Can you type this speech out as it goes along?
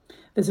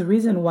There's a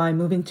reason why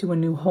moving to a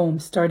new home,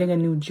 starting a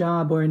new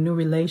job, or a new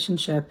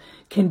relationship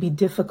can be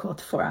difficult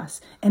for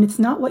us. And it's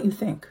not what you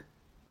think.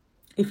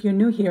 If you're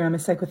new here, I'm a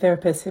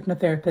psychotherapist,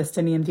 hypnotherapist,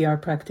 and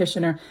EMDR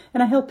practitioner,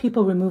 and I help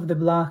people remove the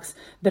blocks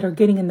that are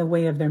getting in the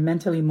way of their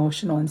mental,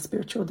 emotional, and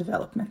spiritual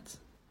development.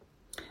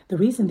 The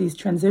reason these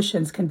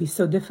transitions can be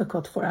so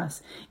difficult for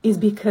us is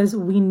because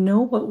we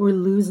know what we're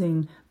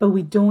losing, but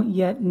we don't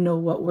yet know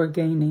what we're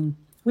gaining.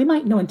 We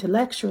might know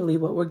intellectually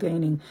what we're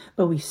gaining,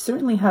 but we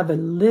certainly have a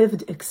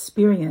lived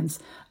experience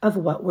of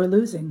what we're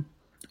losing.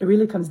 It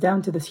really comes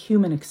down to this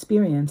human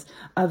experience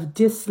of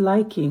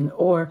disliking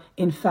or,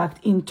 in fact,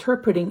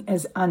 interpreting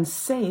as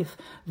unsafe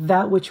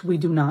that which we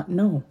do not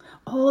know.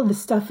 All the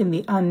stuff in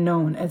the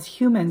unknown, as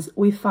humans,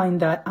 we find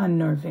that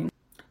unnerving.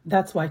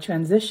 That's why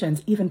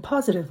transitions, even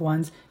positive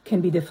ones,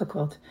 can be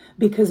difficult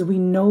because we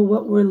know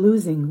what we're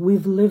losing.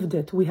 We've lived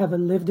it. We have a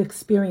lived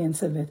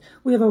experience of it.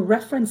 We have a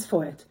reference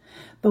for it,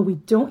 but we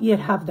don't yet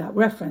have that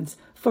reference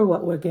for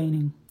what we're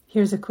gaining.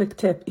 Here's a quick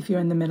tip if you're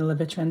in the middle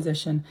of a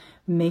transition.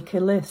 Make a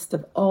list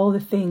of all the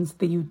things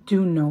that you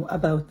do know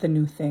about the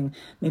new thing.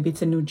 Maybe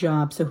it's a new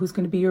job, so who's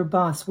going to be your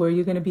boss? Where are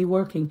you going to be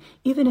working?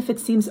 Even if it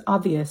seems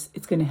obvious,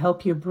 it's going to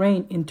help your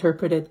brain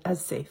interpret it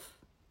as safe.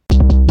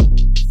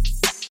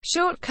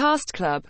 Shortcast Club